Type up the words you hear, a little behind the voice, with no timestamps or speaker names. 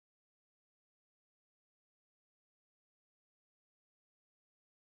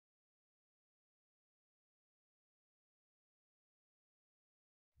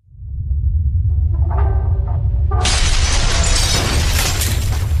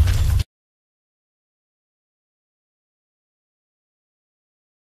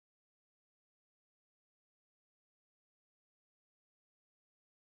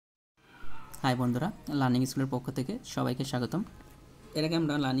High বন্ধুরা, learning স্কুলের পক্ষ থেকে সবাইকে স্বাগতম। এর আগে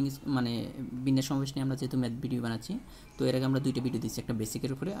আমরা লার্নিং মানে বিন্যাস সমাবেশ নিয়ে আমরা যেহেতু ম্যাথ ভিডিও বানাচ্ছি, তো এর আগে আমরা দুইটা ভিডিও দিচ্ছি, একটা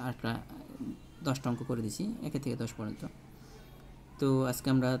বেসিকের উপরে আর একটা 10টা অঙ্ক করে দিচ্ছি 1 থেকে 10 পর্যন্ত। তো আজকে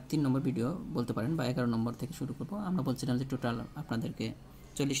আমরা 3 নম্বর ভিডিও বলতে পারেন বা 11 নম্বর থেকে শুরু করব। আমরা বলছিলাম যে টোটাল আপনাদেরকে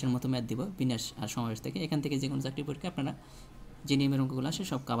 40-এর মতো ম্যাথ দিব বিন্যাস আর সমাবেশ থেকে। এখান থেকে যে কোনো চাকরি পরীক্ষা আপনারা যে নিয়মের অঙ্কগুলো আসে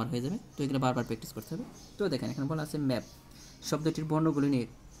সব কভার হয়ে যাবে। তো এগুলো বারবার প্র্যাকটিস করতে হবে। তো দেখেন এখানে বলা আছে ম্যাপ শব্দটির বর্ণগুলি নিয়ে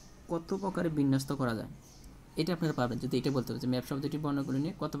কত প্রকারে বিন্যস্ত করা যায়, এটা আপনারা পারবেন যদি এটা বলতে হবে যে ম্যাপ শব্দটির বর্ণগুলি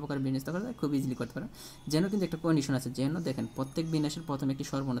নিয়ে কত প্রকার বিন্যস্ত করা যায়, খুব ইজিলি করতে পারেন। যেন কিন্তু একটা কন্ডিশন আছে, যেন দেখেন প্রত্যেক বিন্যাসের প্রথমে একটি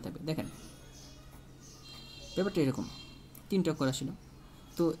স্বরবর্ণ থাকবে। দেখেন ব্যাপারটা এরকম 3টা অক্ষর আসছিল,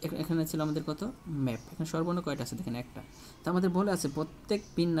 তো এখানে ছিল আমাদের কত ম্যাপ, এখানে স্বরবর্ণ কয়টা আছে দেখেন একটা। তো আমাদের বলে আছে প্রত্যেক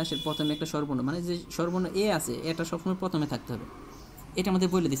বিন্যাসের প্রথমে একটা স্বরবর্ণ, মানে যে স্বরবর্ণ এ আছে এটা সবসময় প্রথমে থাকতে হবে। এটা আমাদের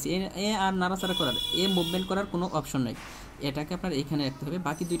বলে দিচ্ছি, এ আর নাড়াচাড়া করার, এ মুভমেন্ট করার কোনো অপশন নাই। এটাকে আপনার এখানে রাখতে হবে।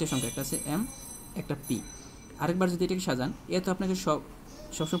 বাকি দুইটা সংখ্যা, একটা আছে এম, একটা পি। আরেকবার যদি এটাকে সাজান, এ তো আপনাকে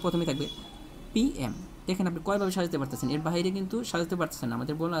সবসময় প্রথমে থাকবে পি এম। দেখেন আপনি কয়ভাবে সাজাতে পারতেছেন, এর বাইরে কিন্তু সাজাতে পারতেছেন না।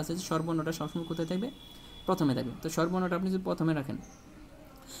 আমাদের বলা আছে যে স্বরবর্ণটা সবসময় কোথায় থাকবে, প্রথমে থাকবে। তো স্বরবর্ণটা আপনি যদি প্রথমে রাখেন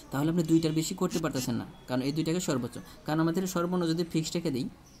তাহলে আপনি দুইটার বেশি করতে পারতেছেন না, কারণ এই দুইটাকে সর্বোচ্চ। কারণ আমাদের স্বরবর্ণ যদি ফিক্সড রেখে দিই,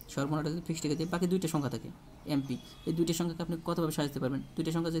 স্বরবর্ণটা যদি ফিক্সড রেখে দিই, বাকি দুইটা সংখ্যা থাকে এমপি, এই দুইটা সংখ্যাকে আপনি কতভাবে সাজাতে পারবেন?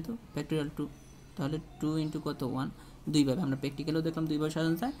 দুইটা সংখ্যা যেহেতু ফ্যাক্টরিয়াল 2, তাহলে 2 ইন্টু কত 1, দুইভাবে। আমরা প্র্যাকটিক্যালেও দেখলাম দুইভাবে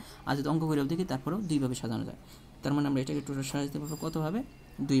সাজানো যায়, আর যদি অঙ্ক করেও দেখি তারপরেও দুইভাবে সাজানো যায়। তার মানে আমরা এটাকে টোটাল সাজাতে পারবো কতভাবে?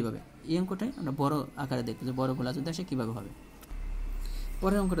 দুইভাবে। এই অঙ্কটাই আমরা বড় আকারে দেখবো যে বড়গুলো যদি আসে কীভাবে হবে।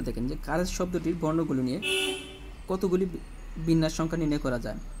 পরের অঙ্কটা দেখেন যে কারেজ শব্দটির বর্ণগুলো নিয়ে কতগুলি বিন্যাস সংখ্যা নির্ণয় করা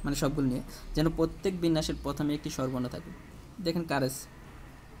যায়, মানে সবগুলো নিয়ে, যেন প্রত্যেক বিন্যাসের প্রথমে একটি স্বরবর্ণ থাকে। দেখেন কারেজ,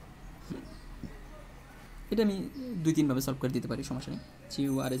 এটা আমি 2-3 ভাবে সলভ করে দিতে পারি, সমস্যা নেই।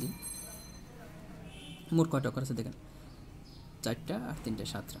 CURAG মোট কয়টা অক্ষর আছে দেখেন, 4টা আর 3টা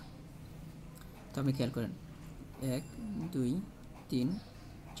 7টা। তো আপনি খেয়াল করেন 1 2 3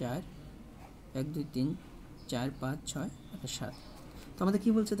 4, 1 2 3 4 5 6 আর 7। তো আমাদের কী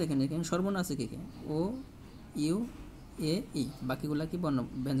বলছে দেখেন, এখানে স্বরবর্ণ আছে কে কে? ও, ইউ, এ, ই। বাকিগুলা কি বর্ণ,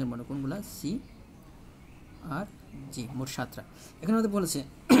 ব্যঞ্জন বর্ণ, কোনগুলা? সি আর জি। মোট 7টা। এখানে আমাদের বলেছে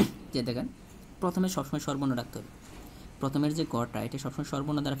যে দেখেন প্রথমে সবসময় স্বরবর্ণ রাখতে হবে। প্রথমের যে গড়টা এটা সবসময়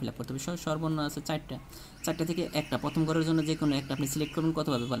স্বরবর্ণ দ্বারা ফিল আপ করতে হবে। স্বরবর্ণ আছে 4টা থেকে একটা, প্রথম গড়ের জন্য যে কোনো একটা আপনি সিলেক্ট করবেন,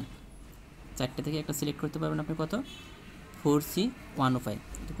 কতভাবে বলেন? 4টা থেকে একটা সিলেক্ট করতে পারবেন আপনি কত? 4C105।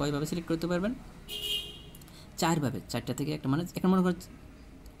 তো কয়ভাবে সিলেক্ট করতে পারবেন? 4ভাবে। 4টা থেকে একটা, মানে এখন মনে করেন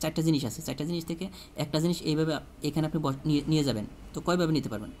 4টা জিনিস আছে, 4টা জিনিস থেকে একটা জিনিস এইভাবে এখানে আপনি নিয়ে যাবেন, তো কয়ভাবে নিতে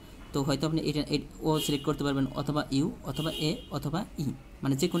পারবেন? তো হয়তো আপনি এটা ও সিলেক্ট করতে পারবেন, অথবা ইউ, অথবা এ, অথবা ই,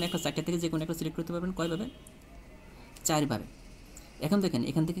 মানে যে কোনো একটা 4টা থেকে যে কোনো একটা সিলেক্ট করতে পারবেন কয়ভাবে? 4ভাবে। এখন দেখেন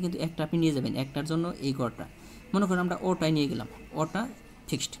এখান থেকে কিন্তু একটা আপনি নিয়ে যাবেন, একটার জন্য এই গড়টা, মনে করেন আমরা ওটাই নিয়ে গেলাম, ওটা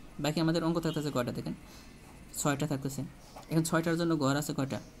ফিক্সড। বাকি আমাদের অঙ্ক থাকতেছে কয়টা দেখেন, 6টা থাকতেছে। এখন 6টার জন্য গড় আছে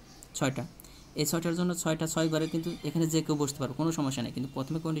কয়টা? 6টা। এই 6টার জন্য 6 ঘরে কিন্তু এখানে যে কেউ বসতে পারবে, কোনো সমস্যা নেই। কিন্তু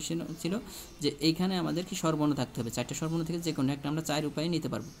প্রথমে কন্ডিশন ছিল যে এইখানে আমাদের কি স্বরবর্ণ থাকতে হবে, 4টা স্বরবর্ণ থেকে যে কোনো একটা আমরা 4 উপায়ে নিতে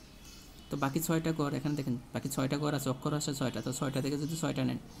পারবো। তো বাকি 6টা ঘর, এখানে দেখেন বাকি 6টা ঘর আছে, অক্ষর আছে 6টা। তো 6টা থেকে যদি 6টা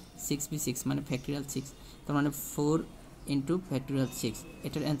নেন, 6×6 মানে ফ্যাক্টরিয়াল 6, তার মানে 4 ইন্টু ফ্যাক্টরিয়াল 6।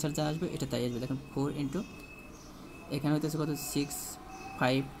 এটার অ্যান্সার যা আসবে এটা তাই আসবে। দেখেন 4 ইন্টু, এখানে হইতেছে কত? 6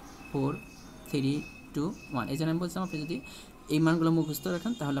 5 4 3 2 1। এই জন্য আমি বলছিলাম আপনি যদি এই মানগুলো মুখস্থ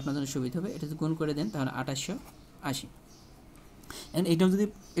রাখেন তাহলে আপনার জন্য সুবিধা হবে। এটা যদি গুণ করে দেন তাহলে 2880। অ্যান্ড এটাও যদি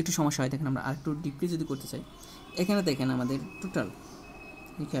একটু সমস্যা হয়, দেখেন আমরা আর একটু ডিপলি যদি করতে চাই, এখানে দেখেন আমাদের টোটাল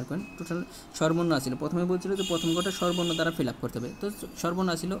খেয়াল করেন টোটাল স্বরবর্ণ আসছিল। প্রথমে বলছিল যে প্রথম কটা স্বরবর্ণ দ্বারা ফিল আপ করতে হবে। তো স্বরবর্ণ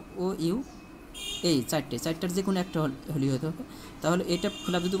আসছিল ও, ইউ, এই 4টার যে কোনো একটা হলেই হতে হবে। তাহলে এটা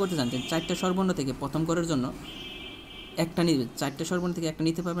ফিল আপ যদি করতে চান, 4টা স্বরবর্ণ থেকে প্রথম করার জন্য একটা নিবে, 4টা স্বরবর্ণ থেকে একটা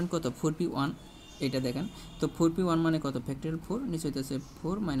নিতে পারবেন কত? 4P1। এটা দেখেন, তো 4P1 মানে কত? ফ্যাক্টরিয়াল 4, নিচে হইতেছে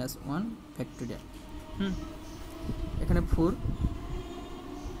 4 - 1 ফ্যাক্টরিয়াল। এখানে 4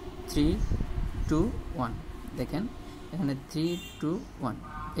 3 2 1। দেখেন এখানে 3 2 1,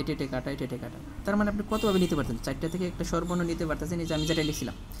 এটা কাটা, এটা কাটা। তার মানে আপনি কতভাবে নিতে পারতেন? 4টা থেকে একটা স্বরবর্ণ নিতে পারতেছেন, এই যে আমি যেটা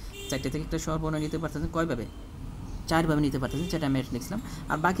লিখছিলাম, 4টা থেকে একটা স্বরবর্ণ নিতে পারতেছেন কয়ভাবে? 4ভাবে নিতে পারতেছেন, যেটা আমি লিখছিলাম।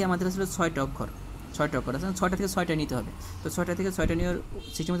 আর বাকি আমাদের আসলে 6টা অক্ষর আছে, 6টা থেকে 6টা নিতে হবে। তো 6টা থেকে 6টা নেওয়ার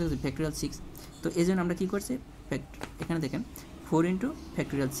সিস্টেম হচ্ছে ফ্যাক্টরিয়াল 6। তো এই জন্য আমরা কী করছি, এখানে দেখেন 4 ইন্টু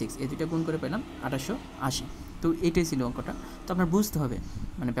ফ্যাক্টরিয়াল 6, এই দুইটা গুণ করে পেলাম 2880। তো এটাই ছিল অঙ্কটা। তো আপনার বুঝতে হবে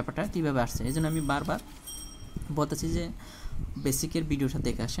মানে ব্যাপারটা কীভাবে আসছে। এই জন্য আমি বারবার বলতেছি যে বেসিকের ভিডিওটা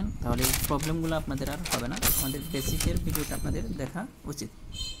দেখে আসেন, তাহলে এই প্রবলেমগুলো আপনাদের আর হবে না। আমাদের বেসিকের ভিডিওটা আপনাদের দেখা উচিত।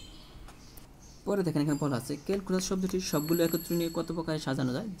 পরে দেখেন এখানে বলা আছে ক্যালকুলাস শব্দটির সবগুলো একত্র নিয়ে কত প্রকারে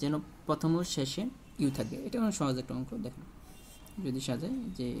সাজানো যায়, যেন প্রথম ও শেষে ইউ থাকবে। এটা অনেক সহজ একটা অঙ্ক। দেখেন যদি সাজাই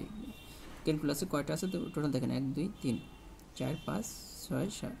যে ক্যালকুলাসে কয়টা আছে তো টোটাল দেখেন 1 2 3 4 5 6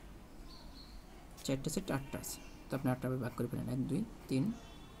 7 4টা সেট 8টা আছে, তো আপনি 8টা ভাগ করে ফেলেন 1 2 3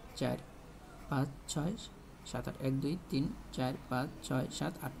 4 5 6 7 8 1 2 3 4 5 6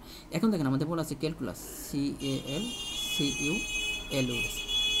 7 8। এখন দেখেন আমাদের বলা আছে ক্যালকুলাস CALCULUS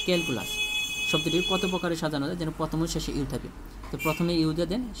ক্যালকুলাস শব্দটি কত প্রকারে সাজানো যায় যেন প্রথম ও শেষে ইউ থাকে। তো প্রথমে ইউ দিয়ে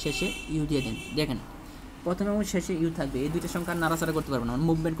দেন, শেষে ইউ দিয়ে দেন। দেখেন প্রথমে এবং শেষে ইউ থাকবে, এই দুইটা সংখ্যা নাড়াচাড়া করতে পারবে না,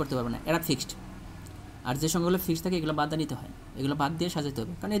 মুভমেন্ট করতে পারবে না, এরা ফিক্সড। আর যে সংখ্যাগুলো ফিক্সড থাকে এগুলো বাদ নিতে হয়, এগুলো বাদ দিয়ে সাজাতে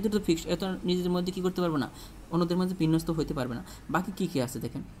হবে, কারণ এই দুটো ফিক্সড, এত নিজেদের মধ্যে কী করতে পারবে না, অন্যদের মধ্যে বিন্যস্ত হতে পারবে না। বাকি কী কী আছে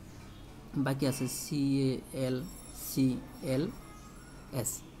দেখেন, বাকি আছে CALCLS,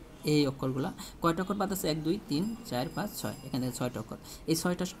 এই অক্ষরগুলো কয়টা অক্ষর বাদ আছে 1 2 3 4 5 6, এখানে 6টা অক্ষর। এই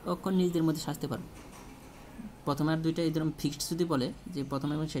 6টা অক্ষর নিজেদের মধ্যে সাজতে পারবে। প্রথমে আর দুইটা এই ধরুন ফিক্সড যদি বলে যে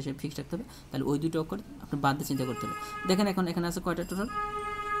প্রথমে এবং শেষে ফিক্সড রাখতে হবে, তাহলে ওই দুটো অক্ষর আপনি বাদ দিয়ে চিন্তা করতে হবে। দেখেন এখন এখানে আছে কয়টা টোটাল,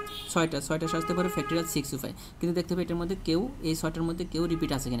 6টা সাজতে পারে ফ্যাক্টরিয়াল 6 কিন্তু দেখতে হবে এটার মধ্যে কেউ, এই 6টার মধ্যে কেউ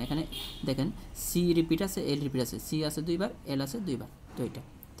রিপিট আছে কিনা। এখানে দেখেন সি রিপিট আছে, এল রিপিট আছে, সি আছে 2 বার, এল আছে 2 বার, তো এটা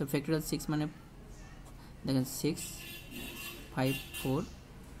তো ফ্যাক্টরিয়াল 6 মানে দেখেন 6 5 4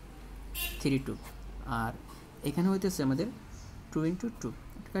 3 2, আর এখানে হইতেছে আমাদের 2 × 2,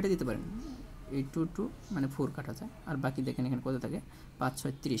 কাটে দিতে পারেন, এই 2 2 মানে 4 কাটা যায়, আর বাকি দেখেন এখানে কত থাকে 5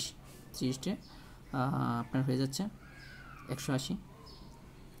 6 30, 30টে আপনার হয়ে যাচ্ছে 180,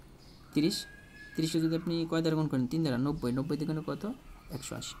 30 যদি আপনি কয় দ্বারা গুণ করেন 3 দ্বারা 90, 90 দিয়ে কত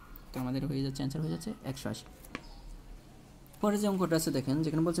 180, তো আমাদের হয়ে যাচ্ছে অ্যান্সার হয়ে যাচ্ছে 180। পরে যে অঙ্কটা আছে দেখেন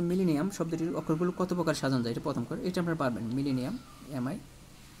যেখানে বলছে মিলেনিয়াম শব্দটির অক্ষরগুলো কত প্রকার সাজানো যায়, এটা প্রথম করে এটা আপনারা পারবেন। মিলেনিয়াম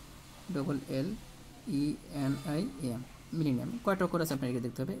MILLENIAM, মিলেনিয়াম কয়টা অক্ষর আছে আপনাকে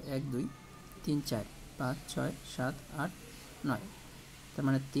দেখতে হবে 1 2 3 4 5 6 7 8 9, তার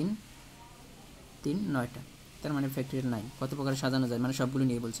মানে 3 3 9টা, তার মানে ফ্যাক্টরিয়াল 9 কত প্রকার সাজানো যায়, মানে সবগুলো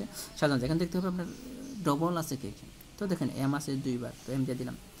নিয়ে বলছে সাজানো যায়। এখানে দেখতে হবে আপনার ডবল আছে কে, তো দেখেন এম আছে 2 বার, তো এম দিয়ে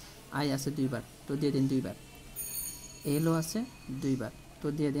দিলাম, আই আছে 2 বার, তো দিয়ে দিন 2 বার, এলও আছে 2 বার, তো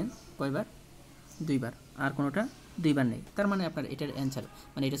দিয়ে দেন কয়বার 2 বার, আর কোনোটা 2 বার নেই, তার মানে আপনার এটার অ্যান্সার,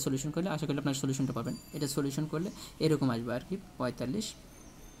 মানে এটা সলিউশন করলে আশা করি আপনার সলিউশনটা পাবেন। এটা সলিউশন করলে এরকম আসবে আর কি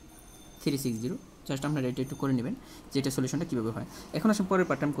 45360, জাস্ট আপনার এটা একটু করে নেবেন যে এটা সলিউশনটা কীভাবে হয়। এখন আসলে পরের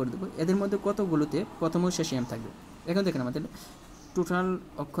পার্টটা আমি করে দেবো। এদের মধ্যে কতগুলোতে প্রথম ও শেষে এম থাকবে। এখন দেখেন আমাদের টোটাল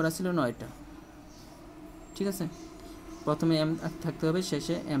অক্ষর ছিল 9টা, ঠিক আছে, প্রথমে এম থাকতে হবে,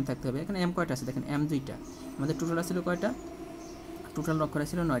 শেষে এম থাকতে হবে। এখানে এম কয়টা আছে দেখেন, এম 2টা, আমাদের টোটাল ছিল কয়টা, টোটাল অক্ষর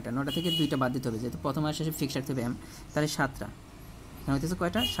ছিল 9টা থেকে 2টা বাদ দিতে হবে, যেহেতু প্রথম আর শেষে ফিক্স রাখতে হবে এম, তাহলে 7টা, এখানে হইতেছে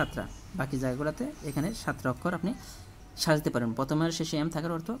কয়টা 7টা, বাকি জায়গাগুলোতে এখানে 7টা অক্ষর আপনি সাজাতে পারেন। প্রথম আর শেষে এম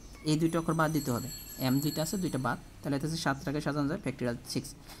থাকার অর্থ এই 2টা অক্ষর বাদ দিতে হবে, এম 2টা আছে 2টা বাদ, তাহলে হইতেছে 7টাকে সাজানো যায় ফ্যাক্টরিয়াল 6,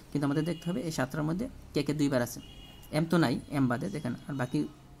 কিন্তু আমাদের দেখতে হবে এই 7টার মধ্যে কে কে 2 বার আছে, এম তো নাই, এম বাদে দেখেন, আর বাকি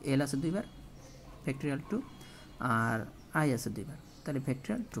এল আছে 2 বার ফ্যাক্টরিয়াল 2, আর আই আছে 2 বার, তাহলে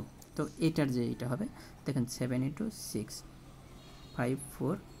ফ্যাক্টরিয়াল 2। তো এটার যে এটা হবে দেখেন 7 × 6 5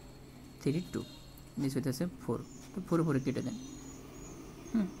 4 3 2, নিচ হইতেছে 4, তো 4 কেটে দেন।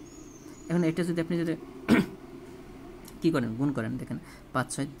 এখন এটা যদি আপনি যদি কী করেন গুণ করেন, দেখেন 5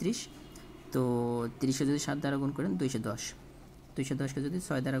 6 30, তো 30 যদি 7 দ্বারা গুণ করেন 210, 210কে যদি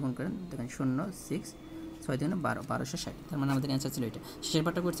 6 দ্বারা গুণ করেন দেখেন 0 6 6 3 12, 1260, তার মানে আমাদের অ্যান্সার ছিল এটা। শেষের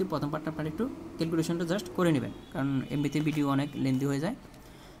পার্টটা করছি, প্রথম পার্টটা আপনারা একটু ক্যালকুলেশনটা জাস্ট করে নেবেন, কারণ এমবিতে ভিডিও অনেক লেন্দি হয়ে যায়,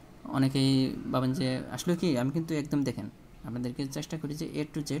 অনেকেই ভাবেন যে আসলে কি, আমি কিন্তু একদম দেখেন আপনাদেরকে চেষ্টা করি যে A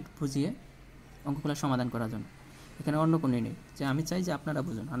to Z বুঝিয়ে অঙ্কগুলো সমাধান করার জন্য, এখানে অন্য কোনো নেই, যে আমি চাই যে আপনারা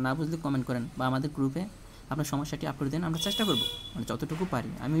বুঝুন, আর না বুঝলে কমেন্ট করেন বা আমাদের গ্রুপে আপনার সমস্যাটি আপলোড দেন, আমরা চেষ্টা করব মানে যতটুকু পারি।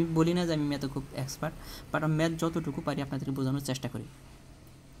 আমি বলি না যে আমি ম্যাথে খুব এক্সপার্ট, বাট আমি ম্যাথ যতটুকু পারি আপনাদেরকে বোঝানোর চেষ্টা করি।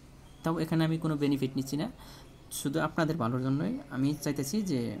 তাও এখানে আমি কোনো বেনিফিট নিচ্ছি না, শুধু আপনাদের ভালোর জন্যই আমি চাইতেছি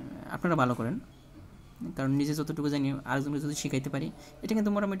যে আপনারা ভালো করেন, কারণ নিজে যতটুকু জানি আরেকজনকে যদি শিখাইতে পারি, এটা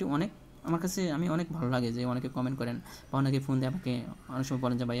কিন্তু মোটামুটি অনেক আমার কাছে আমি অনেক ভালো লাগে যে অনেকে কমেন্ট করেন বা অনেকে ফোন দিয়ে আমাকে অনেক সময়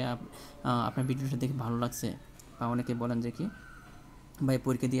বলেন যে ভাইয়া আপনার ভিডিওটা দেখে ভালো লাগছে, বা অনেকে বলেন যে কি ভাই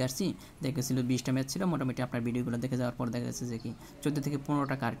পরীক্ষা দিয়ে আসছি, দেখেছিল 20টা ম্যাথ ছিল, মোটামুটি আপনার ভিডিওগুলো দেখে যাওয়ার পর দেখা যাচ্ছে যে কি 14 থেকে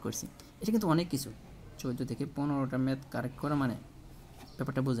 15টা কারেক্ট করছি। এটা কিন্তু অনেক কিছু, 14 থেকে 15টা ম্যাথ কারেক্ট করা মানে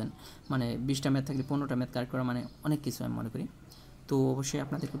ব্যাপারটা বোঝেন, মানে 20টা ম্যাথ থাকলে 15টা ম্যাথ কারেক্ট করা মানে অনেক কিছু আমি মনে করি। তো অবশ্যই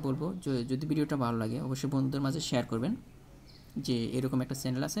আপনাদেরকে বলবো যে যদি ভিডিওটা ভালো লাগে অবশ্যই বন্ধুদের মাঝে শেয়ার করবেন, যে এরকম একটা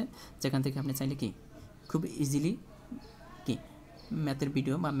চ্যানেল আছে যেখান থেকে আপনি চাইলে কি খুব ইজিলি কি ম্যাথের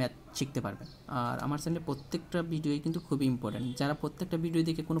ভিডিও বা ম্যাথ শিখতে পারবেন। আর আমার চ্যানেলে প্রত্যেকটা ভিডিওই কিন্তু খুবই ইম্পর্ট্যান্ট, যারা প্রত্যেকটা ভিডিও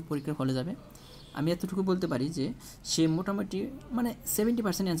দেখে কোনো পরীক্ষার হলে যাবে, আমি এতটুকু বলতে পারি যে সে মোটামুটি মানে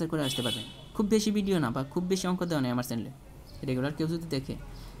 70% অ্যান্সার করে আসতে পারবে। খুব বেশি ভিডিও না বা খুব বেশি অঙ্ক দেওয়া নেই আমার চ্যানেলে, রেগুলার কেউ যদি দেখে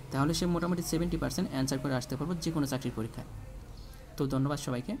তাহলে সে মোটামুটি 70% অ্যান্সার করে আসতে পারবো যে কোনো চাকরির পরীক্ষায়। তো ধন্যবাদ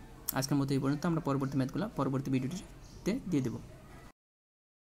সবাইকে। আজকের মতো এই পর্যন্ত। আমরা পরবর্তী ম্যাথগুলো পরবর্তী ভিডিওতে দিয়ে দেবো।